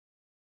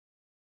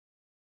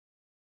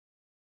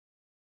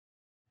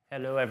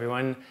Hello,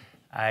 everyone.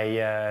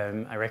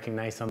 I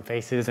recognize some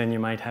faces, and you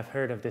might have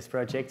heard of this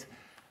project.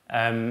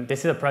 This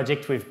is a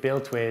project we've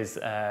built with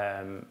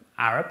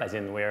RepRap, as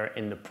in we're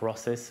in the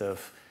process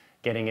of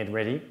getting it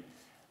ready.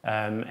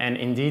 And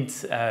indeed,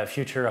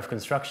 future of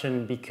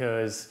construction,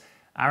 because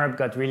RepRap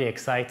got really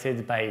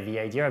excited by the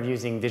idea of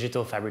using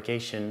digital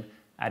fabrication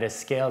at a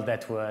scale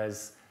that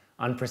was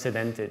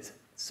unprecedented.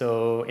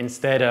 So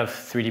instead of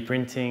 3D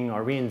printing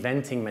or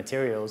reinventing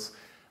materials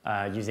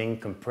using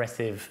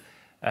compressive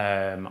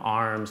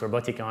arms,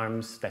 robotic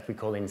arms that we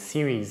call in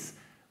series,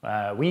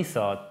 we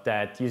thought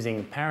that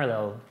using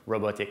parallel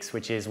robotics,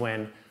 which is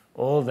when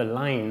all the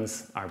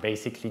lines are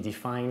basically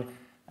defined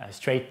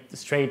straight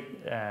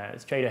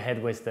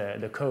ahead with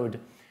the code,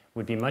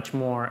 would be much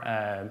more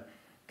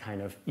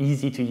kind of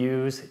easy to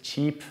use,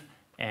 cheap,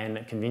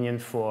 and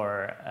convenient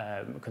for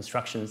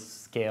construction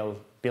scale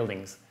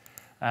buildings.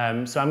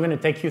 So I'm going to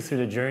take you through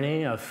the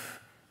journey of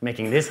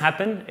making this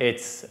happen.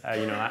 It's,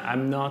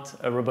 I'm not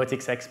a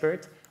robotics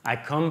expert. I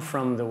come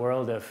from the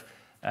world of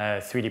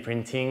 3D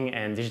printing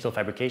and digital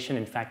fabrication.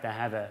 In fact, I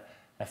have a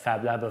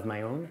fab lab of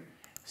my own.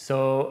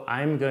 So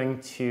I'm going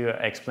to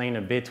explain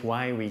a bit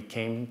why we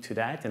came to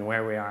that and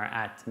where we are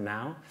at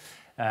now.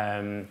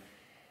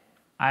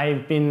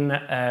 I've been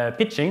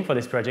pitching for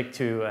this project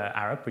to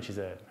RepRap, which is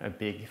a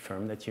big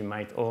firm that you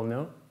might all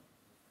know.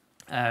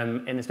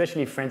 And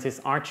especially Francis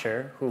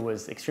Archer, who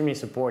was extremely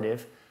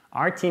supportive.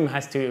 Our team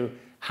had to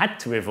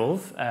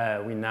evolve.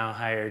 We now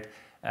hired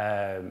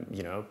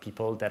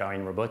people that are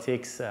in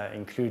robotics,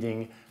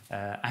 including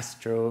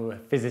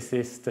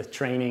astrophysicists,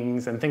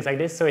 trainings, and things like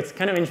this. So it's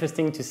kind of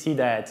interesting to see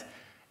that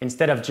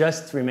instead of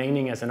just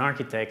remaining as an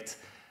architect,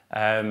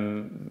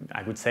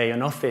 I would say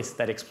an office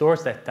that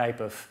explores that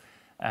type of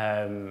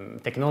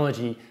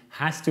technology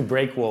has to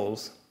break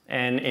walls.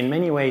 And in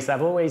many ways,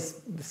 I've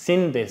always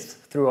seen this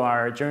through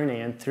our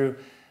journey and through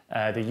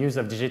the use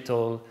of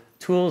digital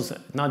tools,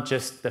 not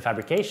just the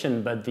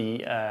fabrication, but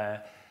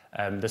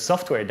the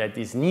software that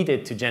is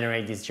needed to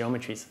generate these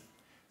geometries.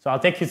 So I'll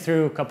take you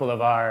through a couple of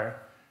our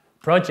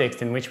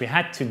projects in which we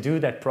had to do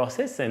that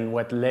process and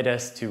what led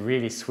us to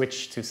really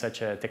switch to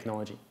such a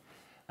technology.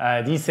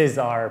 This is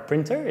our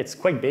printer. It's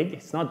quite big.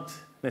 It's not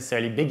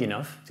necessarily big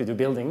enough to do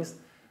buildings,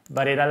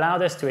 but it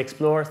allowed us to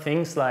explore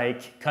things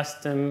like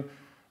custom,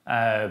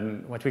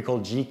 what we call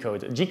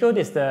G-code. G-code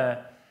is the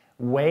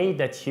way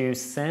that you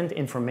send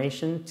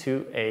information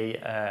to a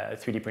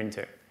 3D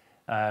printer.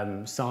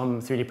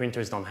 Some 3D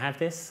printers don't have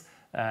this.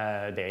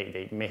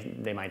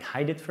 They might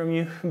hide it from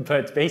you,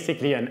 but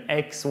basically an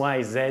X,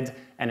 Y, Z,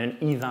 and an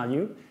E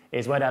value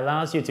is what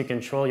allows you to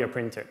control your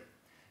printer.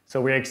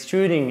 So we're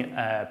extruding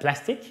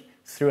plastic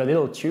through a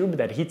little tube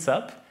that heats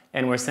up,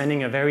 and we're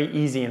sending a very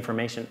easy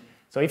information.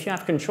 So if you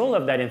have control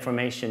of that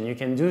information, you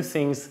can do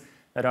things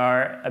that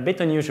are a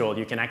bit unusual.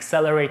 You can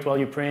accelerate while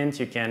you print,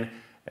 you can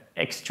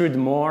extrude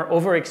more,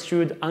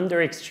 over-extrude,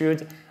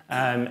 under-extrude,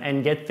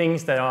 and get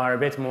things that are a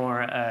bit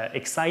more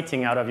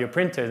exciting out of your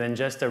printer than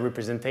just a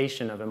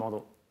representation of a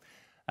model.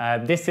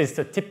 This is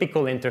the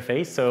typical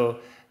interface, so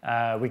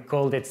we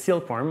called it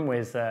Silkworm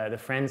with the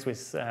friends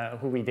with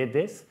who we did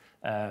this.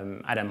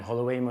 Adam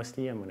Holloway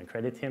mostly, I'm going to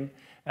credit him.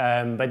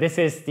 But this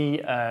is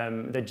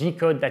the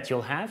G-code that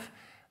you'll have,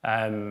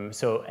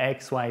 so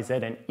X, Y, Z,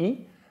 and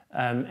E.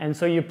 And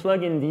so you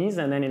plug in these,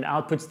 and then it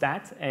outputs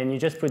that, and you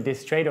just put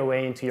this straight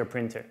away into your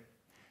printer.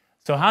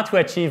 So how to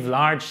achieve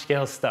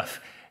large-scale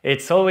stuff?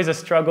 It's always a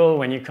struggle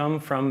when you come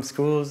from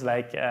schools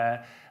like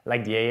the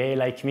AA,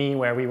 like me,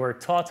 where we were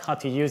taught how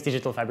to use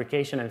digital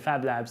fabrication and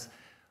fab labs,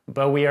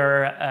 but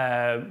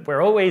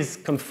we're always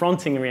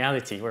confronting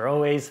reality. We're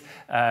always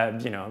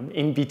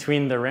in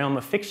between the realm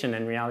of fiction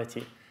and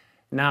reality.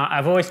 Now,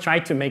 I've always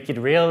tried to make it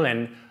real,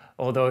 and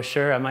although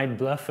sure, I might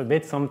bluff a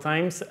bit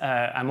sometimes,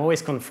 I'm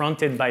always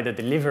confronted by the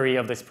delivery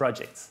of these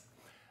projects.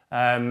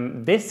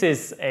 This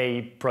is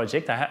a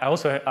project.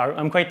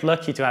 I'm quite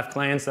lucky to have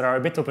clients that are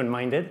a bit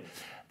open-minded.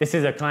 This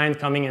is a client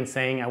coming and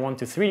saying, I want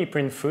to 3D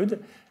print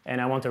food,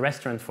 and I want a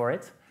restaurant for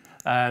it.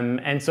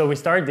 And so we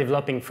started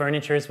developing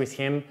furnitures with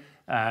him.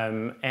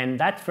 And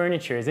that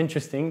furniture is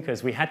interesting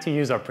because we had to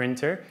use our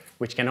printer,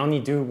 which can only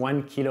do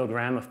 1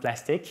 kilogram of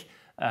plastic.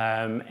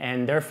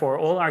 And therefore,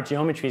 all our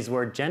geometries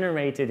were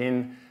generated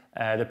in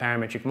the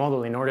parametric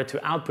model in order to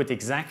output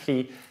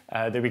exactly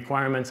the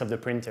requirements of the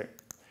printer.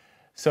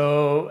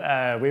 So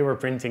we were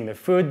printing the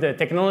food. The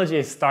technology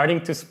is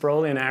starting to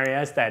sprawl in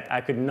areas that I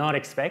could not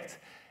expect.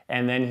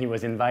 And then he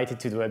was invited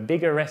to do a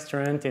bigger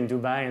restaurant in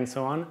Dubai and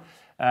so on.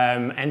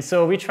 And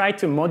so we tried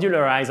to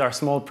modularize our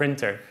small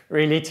printer,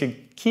 really to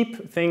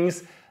keep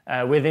things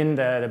within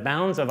the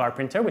bounds of our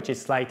printer, which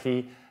is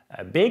slightly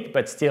big,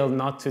 but still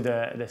not to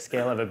the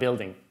scale of a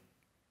building.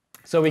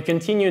 So we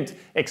continued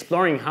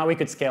exploring how we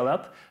could scale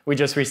up. We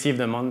just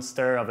received a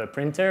monster of a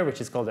printer,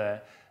 which is called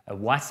a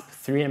WASP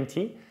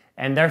 3MT.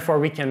 And therefore,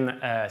 we can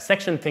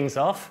section things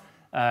off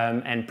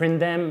and print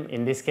them.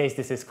 In this case,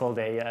 this is called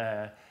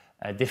a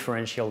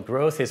differential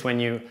growth, is when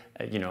you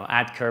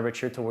add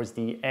curvature towards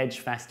the edge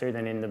faster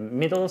than in the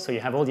middle. So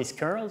you have all these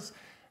curls.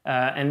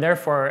 and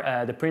therefore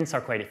the prints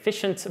are quite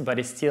efficient, but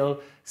it's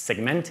still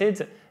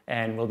segmented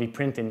and will be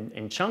printed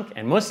in chunk,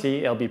 and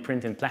mostly it'll be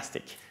printed in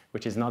plastic,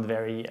 which is not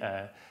very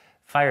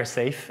fire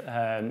safe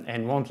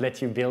and won't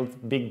let you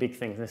build big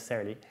things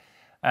necessarily.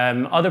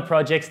 Other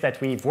projects that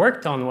we've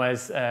worked on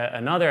was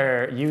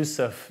another use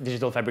of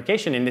digital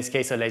fabrication, in this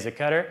case a laser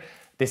cutter.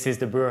 This is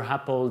the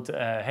Brewer-Happold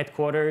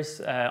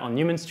headquarters on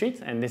Newman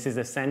Street, and this is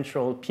a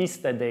central piece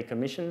that they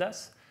commissioned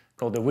us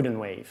called the Wooden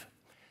Wave.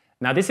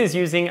 Now this is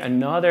using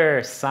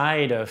another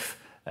side of,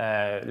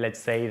 let's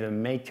say, the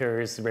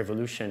maker's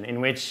revolution,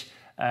 in which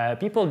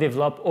people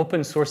develop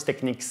open source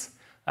techniques.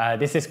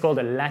 This is called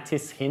a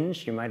Lattice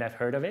Hinge, you might have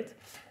heard of it.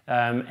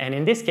 And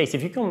in this case,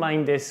 if you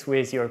combine this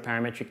with your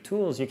parametric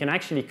tools, you can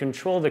actually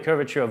control the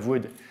curvature of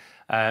wood.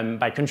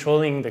 By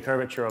controlling the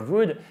curvature of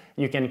wood,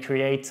 you can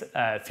create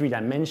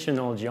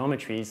three-dimensional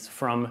geometries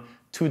from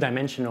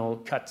two-dimensional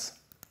cuts.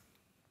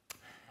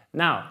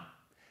 Now,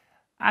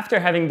 after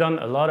having done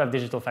a lot of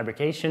digital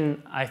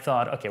fabrication, I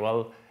thought, okay,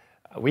 well,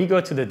 we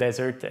go to the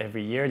desert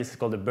every year. This is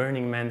called the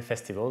Burning Man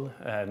Festival.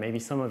 Maybe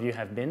some of you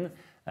have been.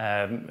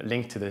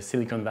 Linked to the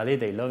Silicon Valley,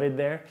 they love it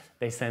there.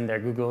 They send their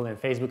Google and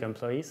Facebook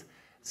employees.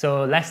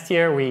 So last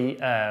year we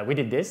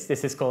did this.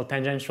 This is called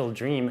Tangential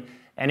Dream.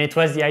 And it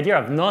was the idea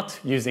of not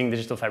using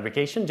digital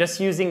fabrication, just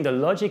using the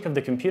logic of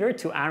the computer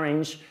to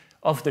arrange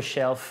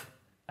off-the-shelf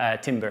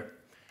timber.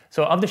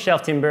 So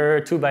off-the-shelf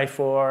timber,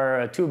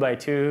 2x4,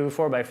 2x2,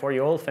 4x4,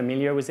 you're all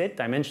familiar with it,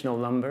 dimensional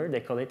lumber, they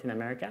call it in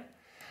America.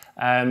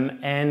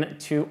 And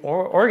to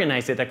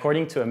organize it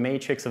according to a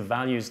matrix of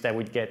values that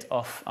would get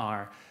off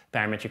our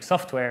parametric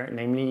software,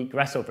 namely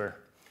Grasshopper.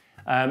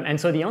 And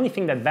so the only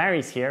thing that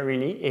varies here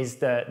really is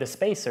the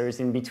spacers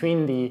in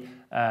between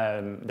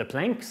the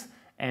planks.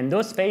 And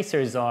those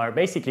spacers are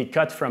basically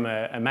cut from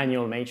a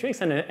manual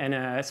matrix and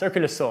a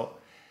circular saw.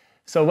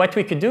 So what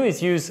we could do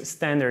is use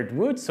standard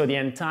wood. So the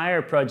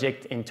entire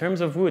project in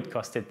terms of wood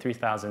costed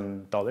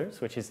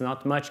 $3,000, which is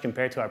not much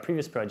compared to our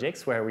previous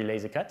projects where we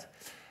laser cut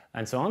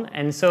and so on.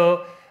 And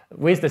so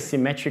with the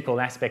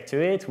symmetrical aspect to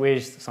it,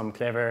 with some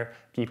clever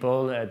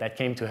people that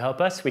came to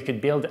help us, we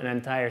could build an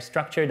entire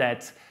structure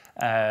that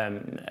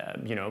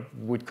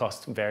would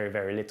cost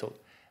very little.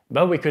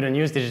 But we couldn't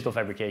use digital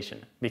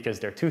fabrication because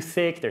they're too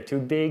thick, they're too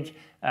big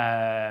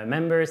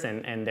members,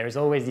 and there's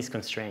always these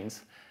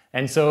constraints.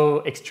 And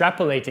so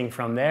extrapolating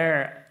from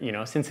there,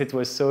 since it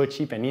was so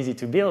cheap and easy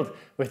to build,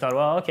 we thought,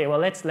 well, okay, well,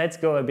 let's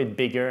go a bit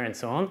bigger and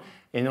so on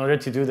in order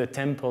to do the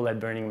temple at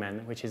Burning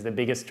Man, which is the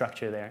biggest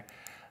structure there.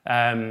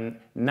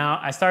 Now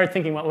I started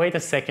thinking, well, wait a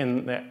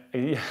second,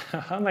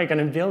 how am I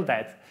going to build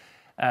that?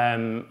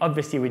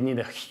 Obviously, we need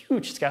a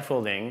huge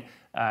scaffolding.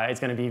 It's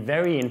going to be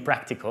very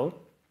impractical.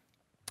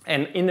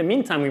 And in the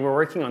meantime, we were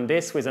working on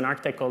this with an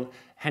architect called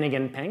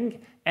Hennigan Peng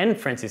and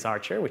Francis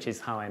Archer, which is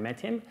how I met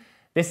him.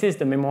 This is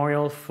the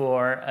memorial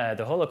for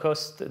the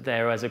Holocaust.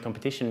 There was a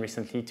competition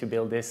recently to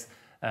build this,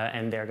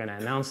 and they're going to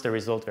announce the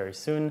result very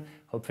soon.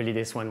 Hopefully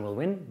this one will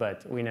win,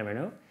 but we never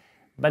know.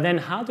 But then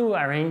how do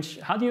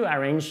you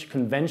arrange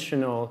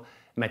conventional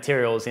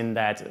materials in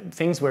that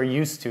things we're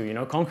used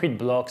to, concrete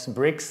blocks,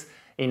 bricks,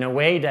 in a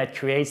way that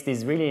creates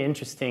these really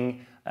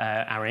interesting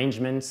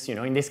arrangements.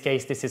 In this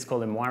case, this is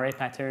called a moire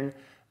pattern.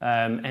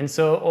 And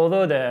so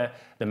although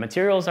the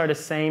materials are the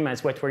same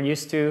as what we're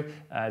used to,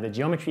 the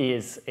geometry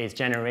is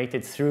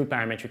generated through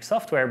parametric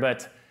software,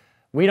 but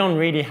we don't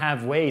really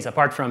have ways,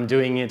 apart from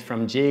doing it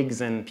from jigs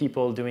and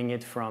people doing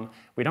it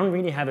we don't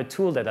really have a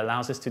tool that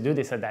allows us to do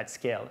this at that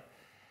scale.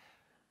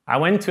 I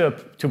went to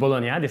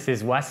Bologna. This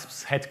is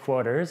WASP's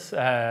headquarters,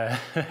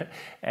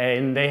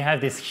 and they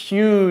have this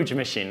huge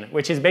machine,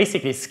 which is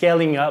basically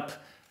scaling up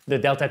the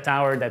Delta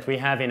Tower that we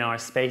have in our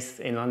space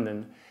in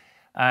London.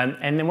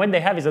 And then what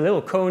they have is a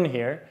little cone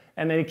here,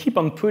 and they keep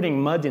on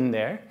putting mud in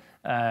there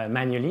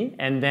manually,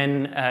 and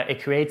then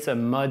it creates a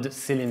mud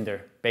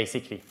cylinder,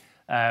 basically,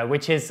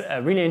 which is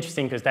really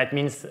interesting because that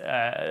means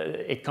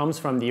it comes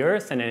from the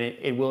earth, and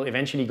it will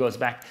eventually goes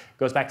back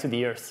to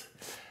the earth.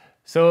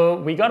 So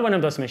we got one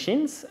of those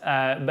machines,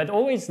 but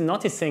always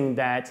noticing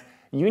that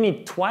you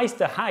need twice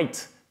the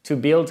height to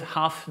build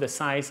half the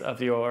size of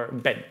your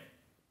bed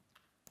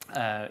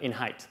in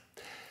height.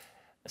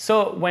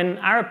 So when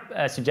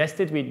Arab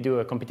suggested we do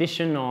a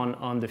competition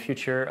on the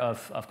future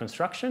of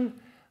construction,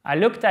 I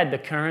looked at the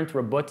current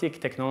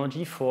robotic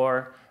technology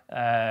for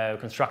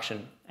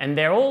construction. And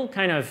they're all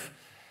kind of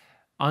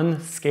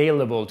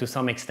unscalable to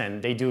some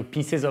extent. They do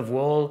pieces of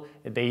wall,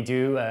 they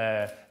do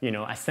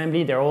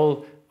assembly. They're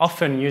all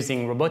often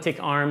using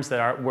robotic arms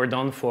that were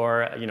done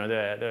for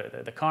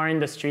the car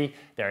industry.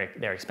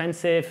 They're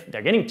expensive.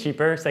 They're getting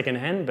cheaper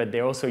secondhand, but they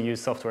also use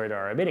software that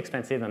are a bit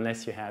expensive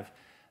unless you have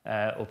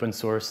open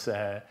source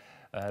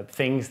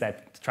things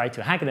that try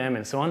to hack them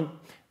and so on.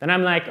 Then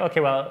I'm like, okay,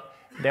 well,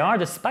 there are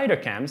the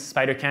spidercams.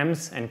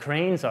 Spidercams and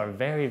cranes are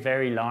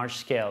very large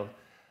scale.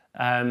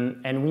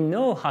 And we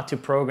know how to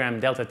program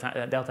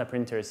Delta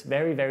printers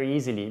very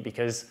easily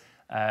because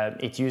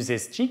it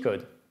uses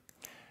G-code.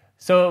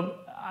 So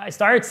I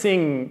started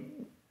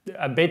seeing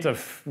a bit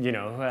of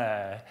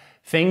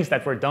things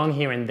that were done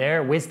here and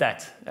there with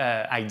that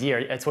idea.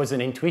 It was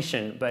an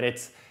intuition, but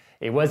it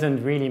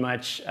wasn't really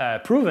much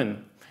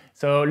proven.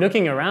 So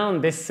looking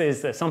around, this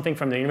is something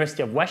from the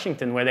University of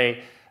Washington where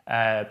they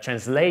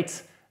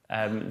translate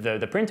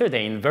the printer,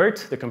 they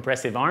invert the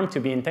compressive arm to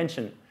be in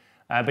tension.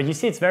 But you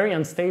see it's very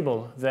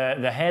unstable.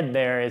 The head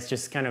there is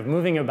just kind of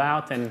moving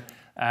about and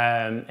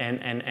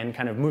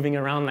kind of moving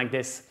around like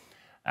this.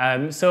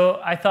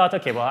 So I thought,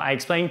 okay, well, I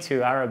explained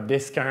to Arab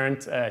this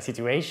current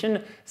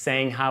situation,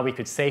 saying how we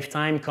could save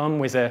time, come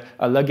with a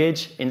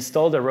luggage,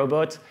 install the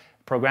robot,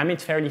 program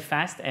it fairly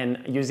fast,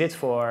 and use it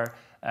for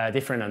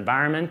different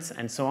environments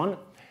and so on.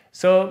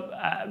 So,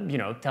 you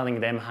know, telling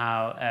them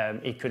how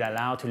it could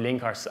allow to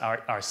link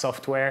our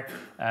software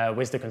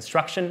with the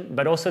construction,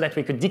 but also that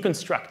we could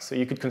deconstruct. So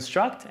you could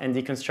construct and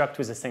deconstruct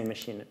with the same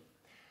machine.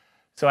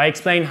 So I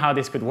explained how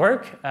this could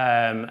work,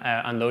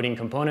 unloading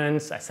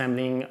components,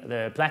 assembling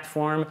the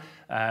platform,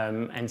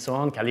 and so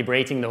on,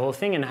 calibrating the whole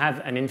thing, and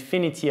have an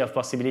infinity of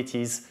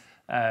possibilities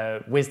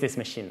with this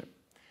machine.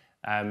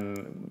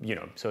 You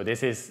know, so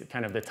this is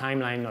kind of the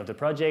timeline of the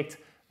project.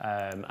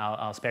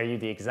 I'll spare you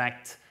the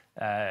exact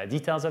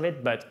details of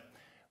it, but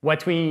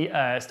what we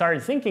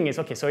started thinking is,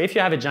 okay, so if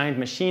you have a giant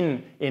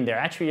machine in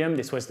their atrium,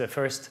 this was the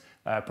first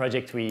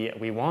project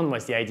we won,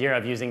 was the idea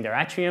of using their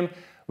atrium.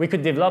 We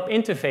could develop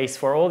interface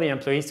for all the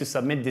employees to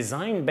submit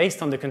design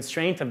based on the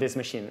constraint of this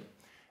machine.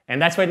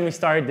 And that's when we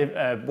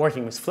started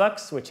working with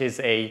Flux, which is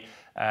a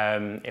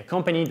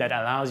company that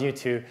allows you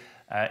to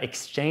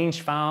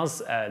exchange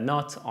files,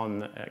 not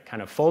on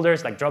kind of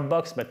folders like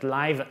Dropbox, but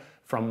live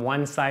from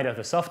one side of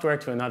the software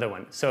to another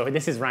one. So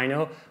this is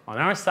Rhino on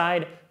our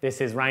side,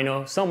 this is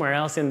Rhino somewhere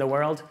else in the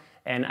world,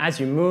 and as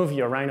you move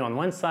your Rhino on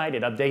one side,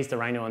 it updates the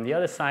Rhino on the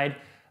other side.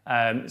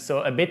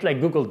 So a bit like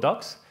Google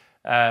Docs,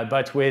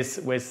 but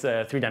with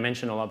a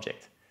three-dimensional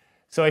object.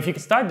 So if you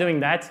could start doing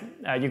that,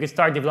 you could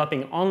start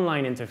developing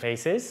online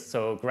interfaces,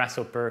 so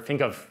Grasshopper,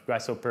 think of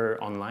Grasshopper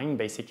online,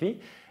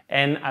 basically,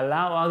 and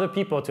allow other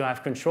people to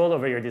have control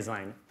over your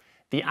design.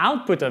 The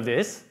output of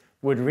this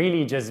would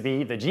really just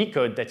be the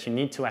G-code that you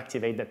need to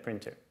activate that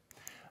printer.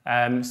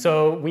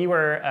 So we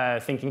were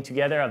thinking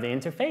together of the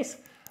interface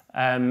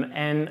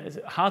and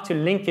how to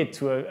link it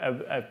to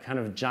a kind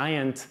of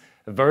giant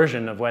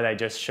version of what I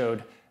just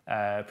showed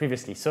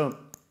previously. So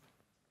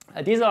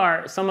these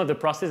are some of the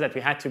processes that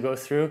we had to go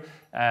through,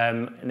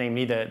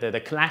 namely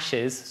the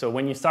clashes. So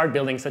when you start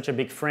building such a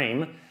big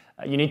frame,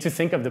 you need to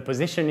think of the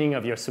positioning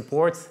of your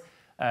supports,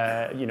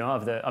 you know,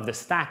 of the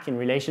stack in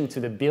relation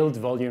to the build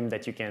volume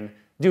that you can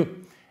do.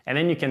 And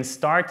then you can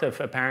start a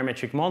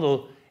parametric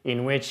model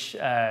in which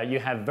you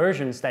have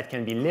versions that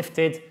can be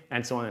lifted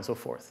and so on and so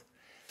forth.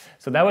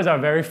 So that was our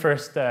very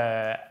first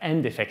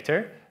end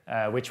effector,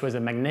 which was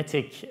a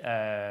magnetic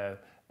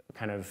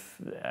kind of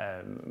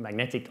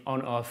magnetic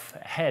on-off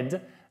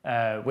head,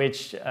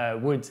 which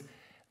would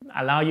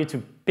allow you to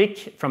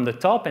pick from the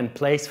top and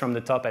place from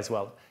the top as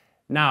well.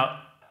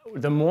 Now,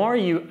 the more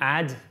you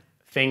add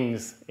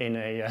things in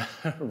a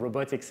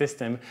robotic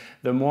system,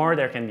 the more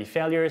there can be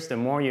failures, the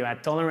more you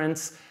add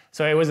tolerance.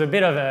 So it was a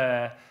bit of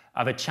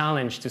a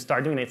challenge to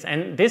start doing it.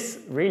 And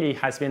this really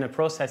has been a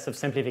process of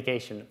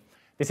simplification.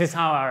 This is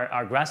how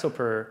our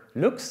Grasshopper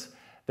looks.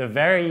 The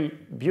very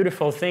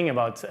beautiful thing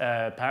about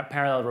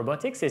parallel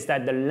robotics is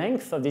that the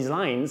length of these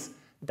lines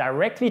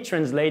directly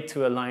translate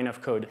to a line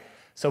of code.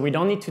 So we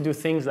don't need to do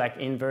things like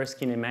inverse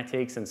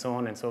kinematics and so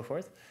on and so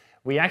forth.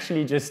 We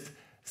actually just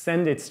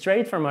send it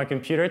straight from our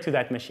computer to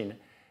that machine.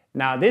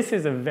 Now, this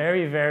is a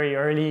very, very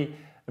early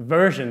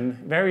version,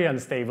 very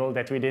unstable,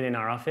 that we did in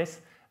our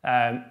office.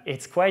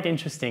 It's quite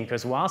interesting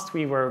because whilst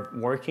we were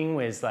working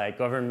with like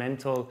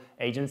governmental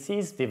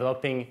agencies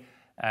developing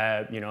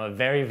you know, a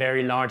very,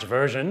 very large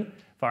version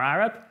for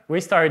Arab, we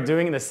started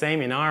doing the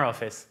same in our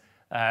office.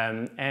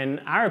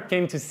 And Arab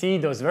came to see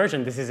those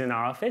versions, this is in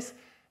our office,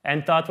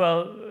 and thought,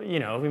 well, you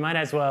know, we might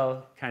as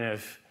well kind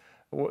of,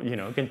 you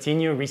know,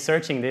 continue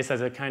researching this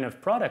as a kind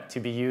of product to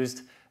be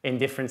used in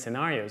different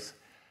scenarios.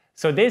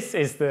 So this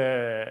is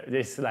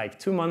this like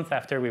 2 months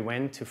after we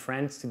went to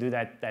France to do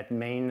that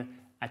main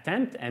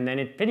attempt, and then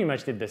it pretty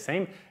much did the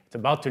same. It's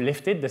about to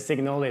lift it. The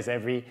signal is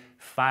every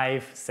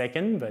 5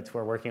 seconds, but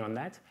we're working on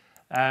that.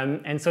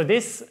 And so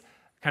this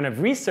kind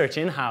of research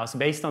in-house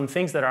based on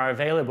things that are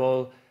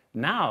available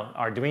now,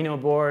 Arduino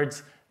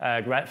boards,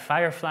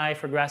 Firefly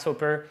for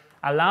Grasshopper,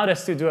 allowed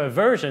us to do a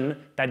version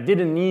that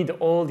didn't need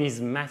all these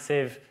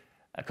massive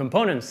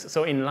components,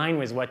 so in line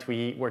with what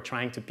we were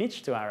trying to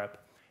pitch to Arab.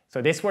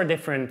 So these were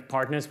different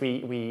partners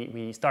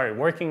we started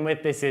working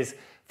with. This is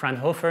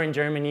Fraunhofer in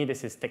Germany,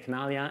 this is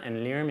Technalia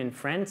and Lirm in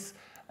France,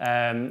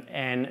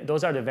 and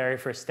those are the very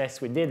first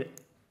tests we did.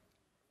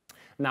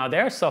 Now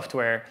their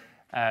software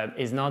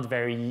is not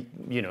very,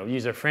 you know,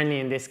 user-friendly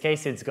in this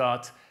case.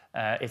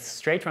 It's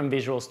straight from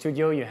Visual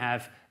Studio. You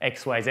have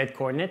X, Y, Z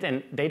coordinate,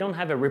 and they don't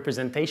have a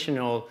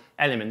representational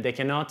element. They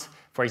cannot,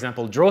 for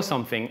example, draw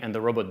something and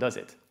the robot does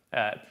it.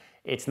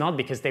 It's not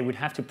because they would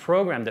have to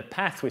program the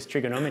path with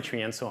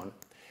trigonometry and so on.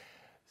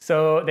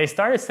 So they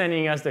started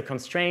sending us the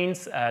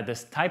constraints,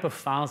 the type of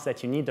files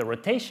that you need, the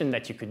rotation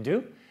that you could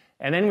do,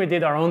 And then we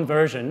did our own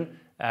version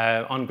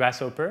on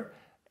Grasshopper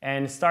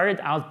and started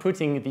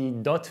outputting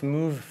the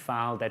 .move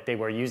file that they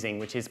were using,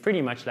 which is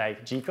pretty much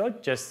like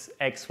G-code, just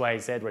X, Y,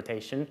 Z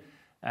rotation,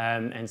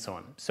 and so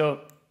on.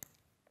 So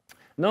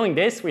knowing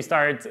this, we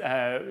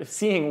started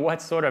seeing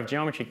what sort of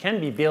geometry can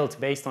be built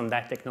based on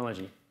that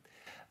technology.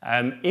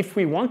 If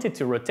we wanted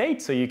to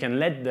rotate, so you can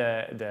let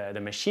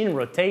the machine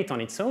rotate on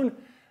its own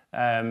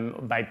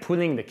by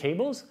pulling the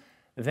cables,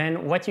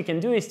 then what you can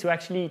do is to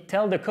actually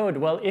tell the code,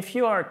 well, if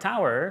your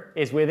tower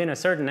is within a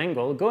certain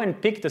angle, go and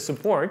pick the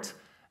support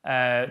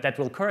that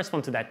will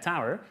correspond to that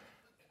tower,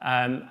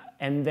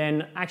 and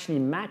then actually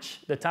match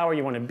the tower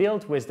you want to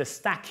build with the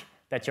stack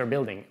that you're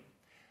building.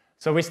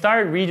 So we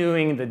started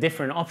redoing the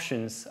different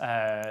options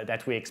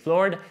that we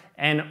explored,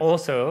 and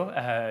also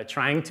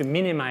trying to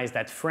minimize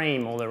that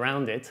frame all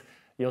around it.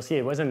 You'll see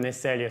it wasn't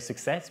necessarily a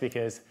success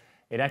because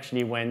it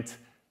actually went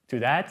to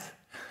that,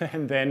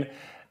 and then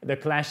the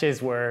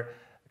clashes were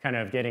kind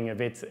of getting a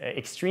bit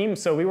extreme.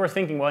 So we were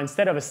thinking, well,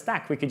 instead of a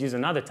stack, we could use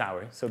another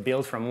tower. So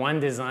build from one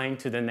design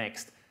to the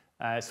next.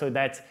 So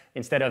that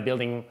instead of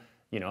building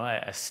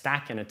a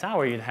stack and a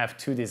tower, you'd have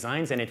two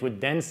designs, and it would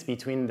dance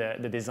between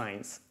the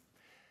designs.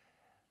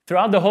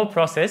 Throughout the whole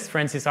process,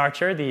 Francis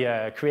Archer,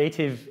 the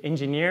creative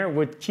engineer,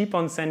 would keep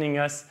on sending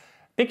us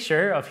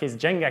picture of his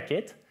Jenga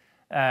kit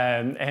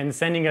and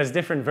sending us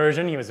different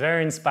versions. He was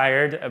very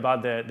inspired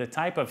about the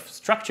type of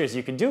structures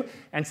you could do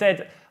and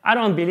said, I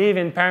don't believe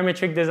in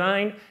parametric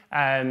design.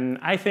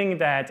 I think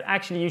that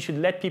actually you should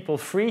let people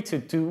free to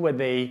do what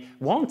they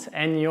want,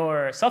 and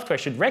your software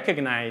should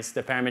recognize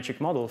the parametric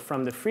model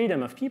from the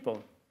freedom of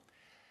people.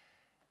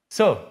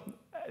 So,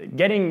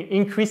 getting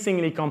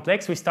increasingly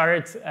complex, we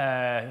started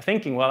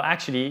thinking, well,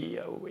 actually,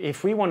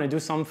 if we want to do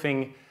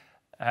something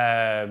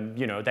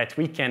that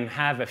we can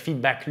have a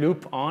feedback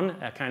loop on,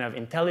 a kind of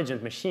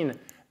intelligent machine,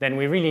 then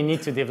we really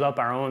need to develop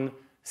our own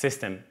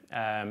system.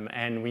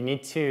 And we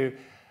need to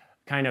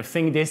kind of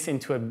think this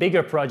into a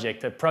bigger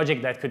project, a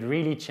project that could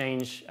really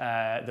change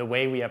the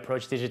way we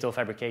approach digital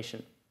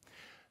fabrication.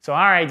 So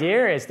our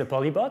idea is the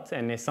Polibot,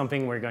 and it's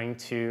something we're going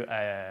to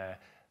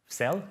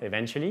sell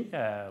eventually.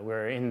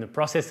 We're in the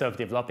process of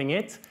developing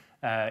it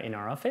in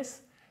our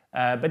office.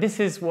 But this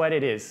is what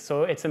it is.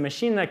 So it's a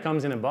machine that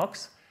comes in a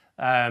box.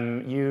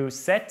 You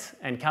set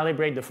and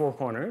calibrate the four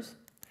corners,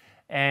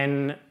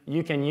 and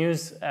you can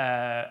use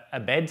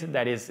a bed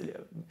that is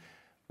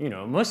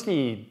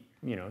mostly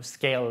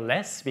scale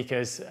less,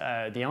 because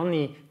the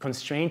only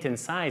constraint in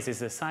size is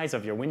the size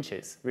of your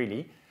winches,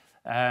 really.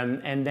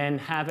 And then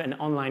have an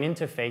online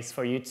interface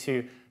for you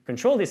to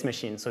control this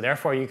machine. So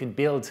therefore, you could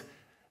build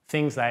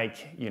things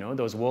like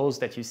those walls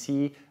that you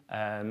see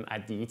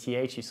at the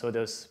ETH. You saw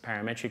those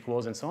parametric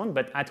walls and so on,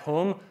 but at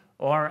home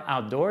or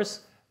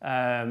outdoors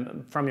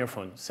from your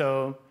phone.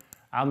 So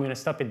I'm going to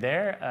stop it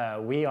there.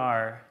 We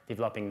are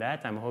developing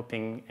that. I'm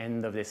hoping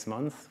end of this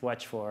month.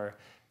 Watch for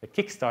the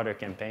Kickstarter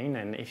campaign,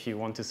 and if you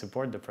want to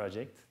support the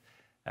project,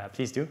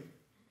 please do.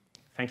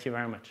 Thank you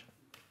very much.